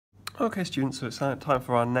Okay students, so it's time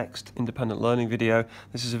for our next independent learning video.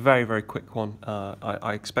 This is a very quick one.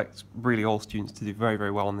 I expect really all students to do very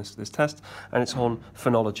well on this test, and it's on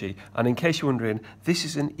phonology. And in case you're wondering, this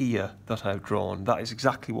is an ear that I've drawn. That is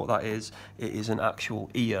exactly what that is. It is an actual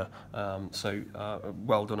ear.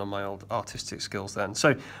 Well done on my old artistic skills then.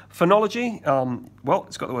 So phonology, well,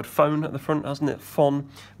 it's got the word phone at the front, hasn't it? Phon,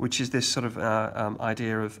 which is this sort of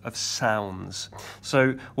idea of sounds.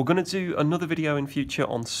 So we're going to do another video in future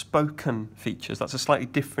on spoken features. That's a slightly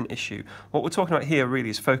different issue. What we're talking about here really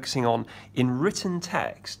is focusing on, in written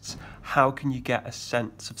texts, how can you get a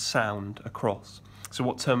sense of sound across? So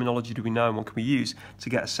what terminology do we know and what can we use to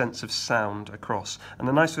get a sense of sound across? And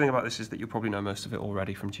the nice thing about this is that you'll probably know most of it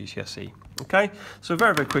already from GCSE. Okay, so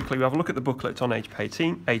very quickly we have a look at the booklet on page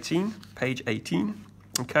 18.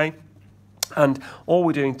 Okay. And all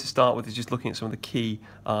we're doing to start with is just looking at some of the key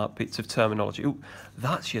bits of terminology. Ooh,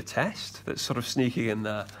 that's your test that's sort of sneaking in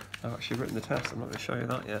there. I've actually written the test, I'm not going to show you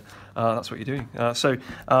that yet. That's what you're doing.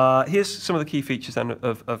 Here's some of the key features then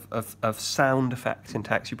of sound effects in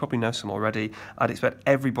text. You probably know some already. I'd expect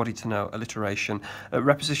everybody to know alliteration,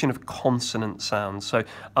 repetition of consonant sounds. So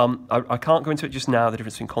I can't go into it just now, the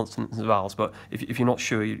difference between consonants and vowels, but if you're not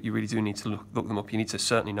sure, you really do need to look them up. You need to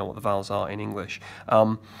certainly know what the vowels are in English.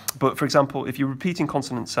 But for example, if you're repeating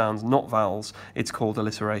consonant sounds, not vowels, it's called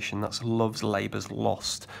alliteration. That's loves, labours,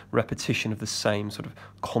 lost. Repetition of the same sort of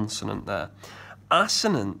consonant there.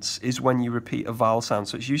 Assonance is when you repeat a vowel sound,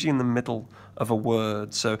 so it's usually in the middle of a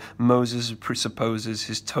word. So Moses presupposes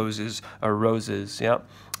his toes are roses, yeah?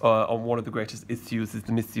 On one of the greatest issues is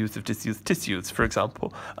the misuse of disused tissues, for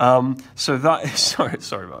example. So that is,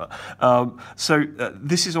 sorry about that.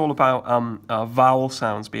 This is all about vowel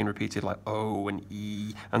sounds being repeated, like O and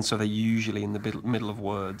E, and so they're usually in the middle of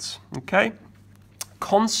words, okay?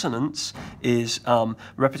 Consonants is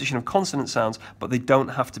repetition of consonant sounds, but they don't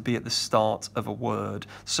have to be at the start of a word.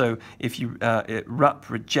 So if you rap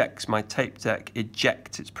rejects my tape deck,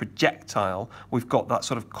 eject its projectile, we've got that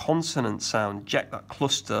sort of consonant sound, eject, that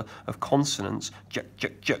cluster of consonants,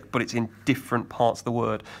 jek, but it's in different parts of the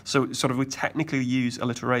word. So sort of we technically use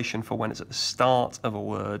alliteration for when it's at the start of a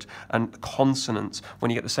word, and consonants when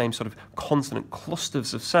you get the same sort of consonant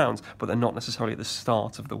clusters of sounds, but they're not necessarily at the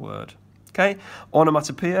start of the word. Okay,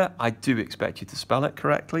 onomatopoeia, I do expect you to spell it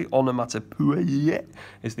correctly. Onomatopoeia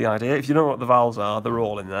is the idea. If you don't know what the vowels are, they're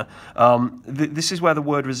all in there. This is where the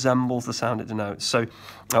word resembles the sound it denotes. So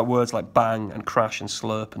words like bang and crash and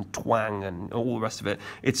slurp and twang and all the rest of it,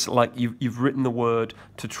 it's like you've written the word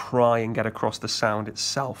to try and get across the sound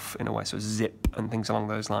itself in a way. So zip and things along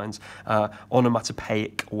those lines.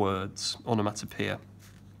 Onomatopoeic words, onomatopoeia.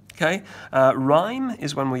 Okay, rhyme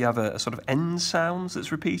is when we have a sort of end sounds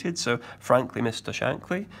that's repeated. So, frankly, Mr.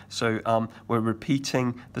 Shankly. So we're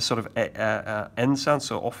repeating the sort of end sound.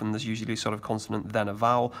 So often there's usually sort of consonant, then a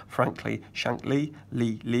vowel. Frankly, Shankly,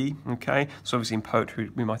 Lee. Okay, so obviously in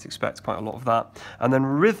poetry we might expect quite a lot of that. And then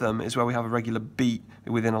rhythm is where we have a regular beat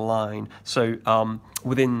within a line. So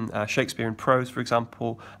within Shakespearean prose, for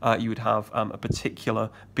example, you would have a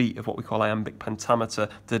particular beat of what we call iambic pentameter.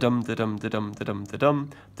 Da-dum, da-dum, da-dum, da-dum, da-dum,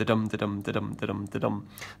 da-dum, da-dum, da-dum, da-dum, da-dum,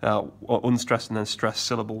 unstressed and then stressed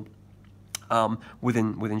syllable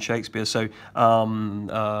within Shakespeare. So,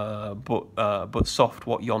 but soft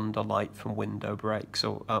what yonder light from window breaks,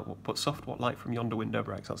 or but soft what light from yonder window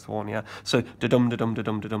breaks. That's the one, yeah. So da-dum, da-dum,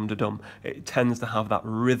 da-dum, da-dum, da-dum. It tends to have that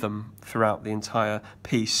rhythm throughout the entire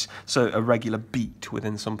piece. So a regular beat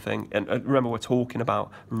within something. And remember, we're talking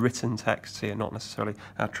about written texts here, not necessarily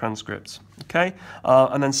transcripts. Okay,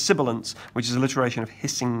 and then sibilants, which is alliteration of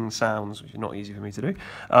hissing sounds, which is not easy for me to do.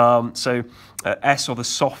 So S or the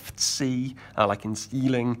soft C, like in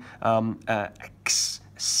stealing, X,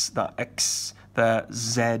 that X, the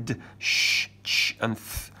Z, sh, ch, and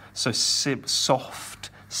th. So soft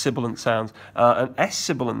sibilant sounds. And S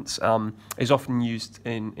sibilants is often used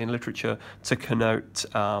in literature to connote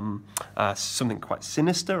something quite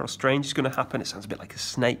sinister or strange is going to happen. It sounds a bit like a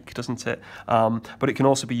snake, doesn't it? But it can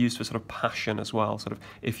also be used for sort of passion as well. Sort of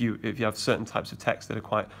if you have certain types of text that are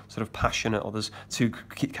quite sort of passionate, or there's two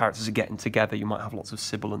characters are getting together, you might have lots of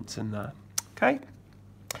sibilants in there. Okay.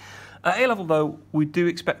 At A-level, though, we do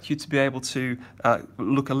expect you to be able to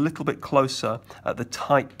look a little bit closer at the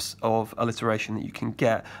types of alliteration that you can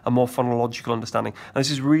get, a more phonological understanding. And this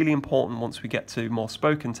is really important once we get to more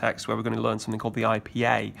spoken text, where we're going to learn something called the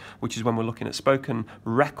IPA, which is when we're looking at spoken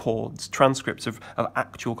records, transcripts of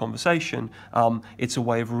actual conversation. It's a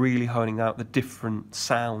way of really honing out the different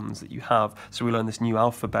sounds that you have. So we learn this new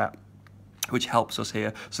alphabet which helps us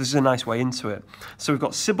here. So this is a nice way into it. So we've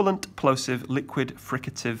got sibilant, plosive, liquid,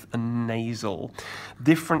 fricative, and nasal.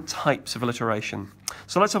 Different types of alliteration.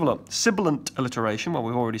 So let's have a look. Sibilant alliteration, well,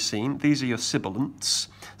 we've already seen. These are your sibilants.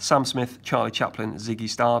 Sam Smith, Charlie Chaplin, Ziggy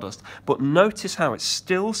Stardust. But notice how it's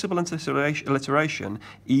still sibilant alliteration,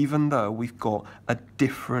 even though we've got a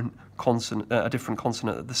different consonant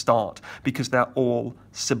at the start, because they're all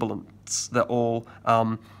sibilants. They're all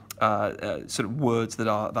sort of words that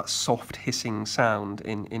are that soft hissing sound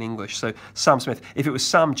in English. So Sam Smith, if it was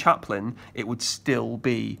Sam Chaplin, it would still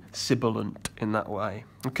be sibilant in that way.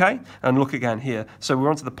 Okay, and look again here. So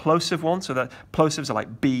we're on to the plosive one. So that plosives are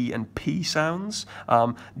like B and P sounds.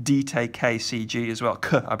 D, T, K, C, G as well.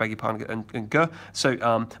 K, I beg your pardon, and G. So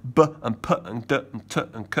B and P and D and T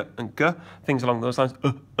and K and G. Things along those lines.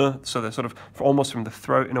 So they're sort of almost from the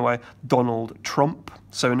throat in a way. Donald Trump.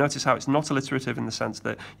 So notice how it's not alliterative in the sense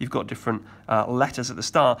that you've got different letters at the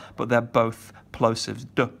start, but they're both plosives.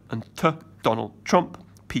 D and T. Donald Trump.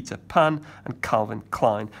 Peter Pan, and Calvin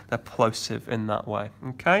Klein. They're plosive in that way,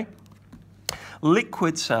 okay?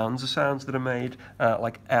 Liquid sounds are sounds that are made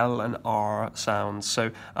like L and R sounds, so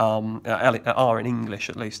R in English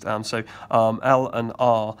at least. So L and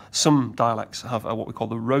R, some dialects have what we call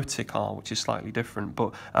the rhotic R, which is slightly different,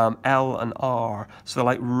 but L and R, so they're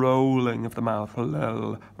like rolling of the mouth,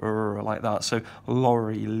 L, R, like that. So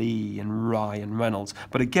Laurie, Lee, and Ryan Reynolds.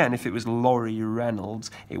 But again, if it was Laurie Reynolds,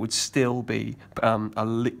 it would still be a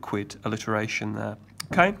liquid alliteration there,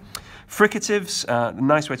 okay? Fricatives, the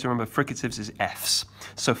nice way to remember fricatives is Fs.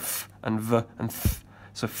 So F and V and Th.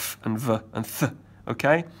 So F and V and Th.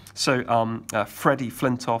 Okay? So Freddie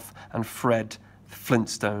Flintoff and Fred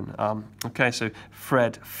Flintstone. Okay, so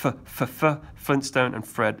Fred Flintstone and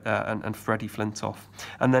Fred and Freddie Flintoff.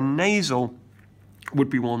 And then nasal would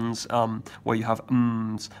be ones where you have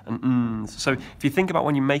ms and ns. So if you think about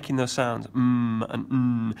when you're making those sounds,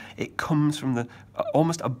 and it comes from the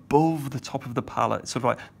almost above the top of the palate, sort of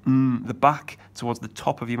like the back towards the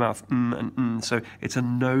top of your mouth, and so it's a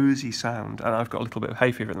nosy sound. And I've got a little bit of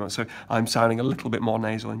hay fever at the moment, so I'm sounding a little bit more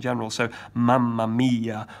nasal in general. So mamma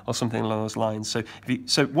mia or something along those lines. So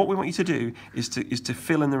so what we want you to do is to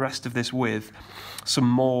fill in the rest of this with some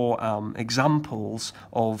more examples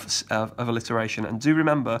of alliteration. And do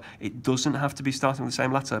remember, it doesn't have to be starting with the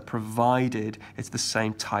same letter, provided it's the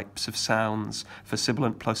same types of sounds for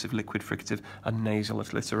sibilant, plosive, liquid, fricative, and nasal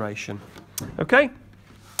alliteration. Okay?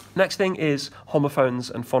 Next thing is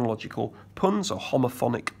homophones and phonological puns, or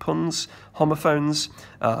homophonic puns. Homophones,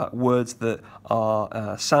 words that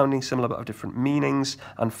are sounding similar but have different meanings,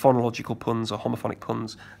 and phonological puns or homophonic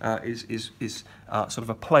puns is sort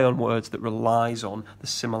of a play on words that relies on the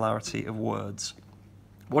similarity of words.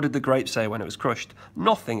 What did the grape say when it was crushed?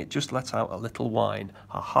 Nothing, it just let out a little whine.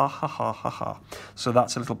 Ha ha ha ha ha ha. So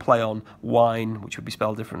that's a little play on wine, which would be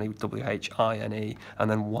spelled differently with W-H-I-N-E, and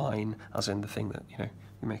then wine as in the thing that, you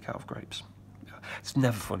make out of grapes. It's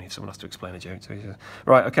never funny if someone has to explain a joke to you.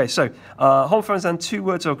 Right, okay, so homophones then, two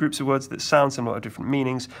words or groups of words that sound similar or different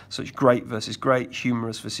meanings, such great versus great,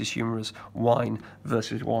 humorous versus humorous, wine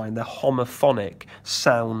versus wine. They're homophonic,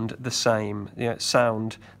 sound the same.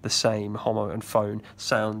 Sound the same, homo and phone,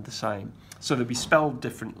 sound the same. So they'd be spelled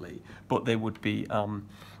differently, but they would be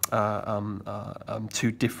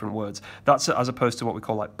two different words. That's as opposed to what we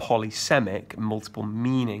call like polysemic, multiple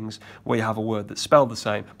meanings, where you have a word that's spelled the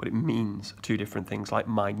same, but it means two different things, like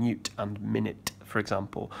minute and minute, for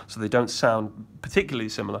example. So they don't sound particularly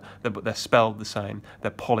similar, but they're spelled the same.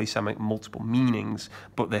 They're polysemic, multiple meanings,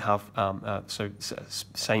 but they have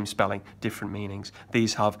same spelling, different meanings.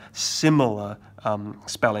 These have similar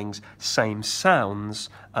spellings, same sounds,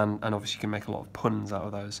 and obviously you can make a lot of puns out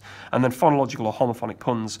of those. And then phonological or homophonic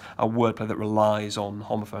puns are wordplay that relies on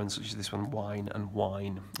homophones, such as this one, wine and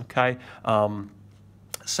wine. Okay.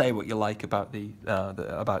 Say what you like about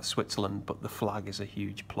about Switzerland, but the flag is a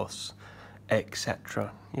huge plus,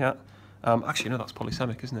 etc. Yeah. Actually, no, that's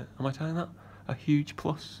polysemic, isn't it? Am I telling that? A huge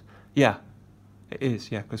plus? Yeah, it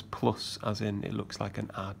is. Yeah, because plus, as in, it looks like an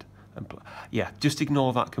ad. And yeah, just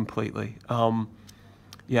ignore that completely.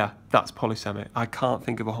 Yeah, that's polysemic. I can't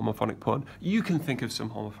think of a homophonic pun. You can think of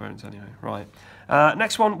some homophones anyway, right?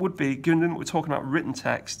 Next one would be, given we're talking about written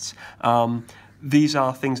texts, these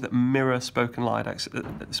are things that mirror spoken language.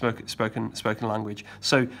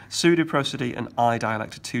 So pseudo-prosody and I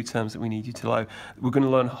dialect are two terms that we need you to know. We're going to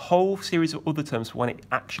learn a whole series of other terms for when it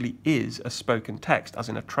actually is a spoken text, as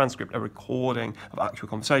in a transcript, a recording of actual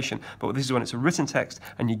conversation. But this is when it's a written text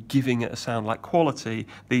and you're giving it a sound like quality.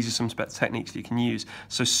 These are some techniques that you can use.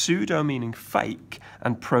 So pseudo meaning fake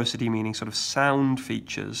and prosody meaning sort of sound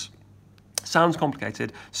features. Sounds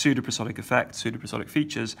complicated, pseudoprosodic effect, pseudoprosodic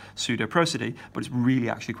features, pseudoprosody, but it's really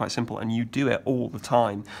actually quite simple, and you do it all the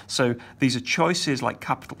time. So these are choices like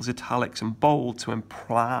capitals, italics, and bold to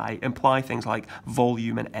imply things like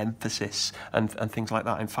volume and emphasis and things like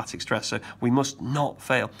that, emphatic stress. So we must not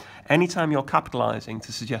fail. Anytime you're capitalizing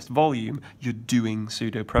to suggest volume, you're doing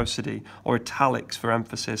pseudoprosody, or italics for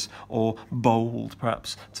emphasis, or bold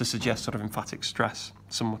perhaps to suggest sort of emphatic stress,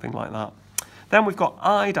 something like that. Then we've got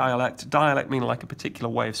I dialect, dialect meaning like a particular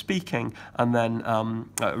way of speaking, and then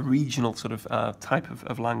a regional sort of type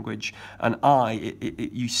of language, and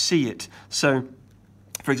you see it. So,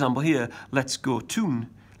 for example here, let's go tun,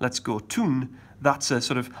 that's a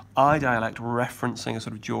sort of I dialect referencing a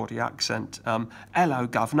sort of Geordie accent. Hello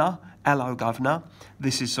governor,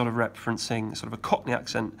 this is sort of referencing sort of a Cockney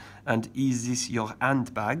accent, and is this your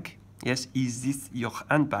handbag? Yes, is this your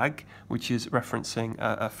handbag? Which is referencing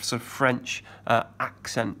a sort of French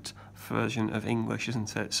accent version of English,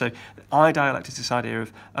 isn't it? So I dialect is this idea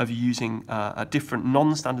of using a different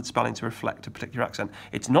non-standard spelling to reflect a particular accent.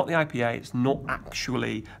 It's not the IPA, it's not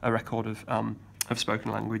actually a record of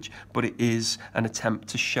spoken language, but it is an attempt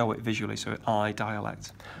to show it visually, so I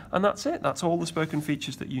dialect. And that's it, that's all the spoken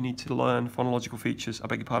features that you need to learn, phonological features, I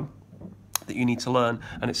beg your pardon, that you need to learn,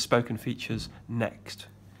 and it's spoken features next.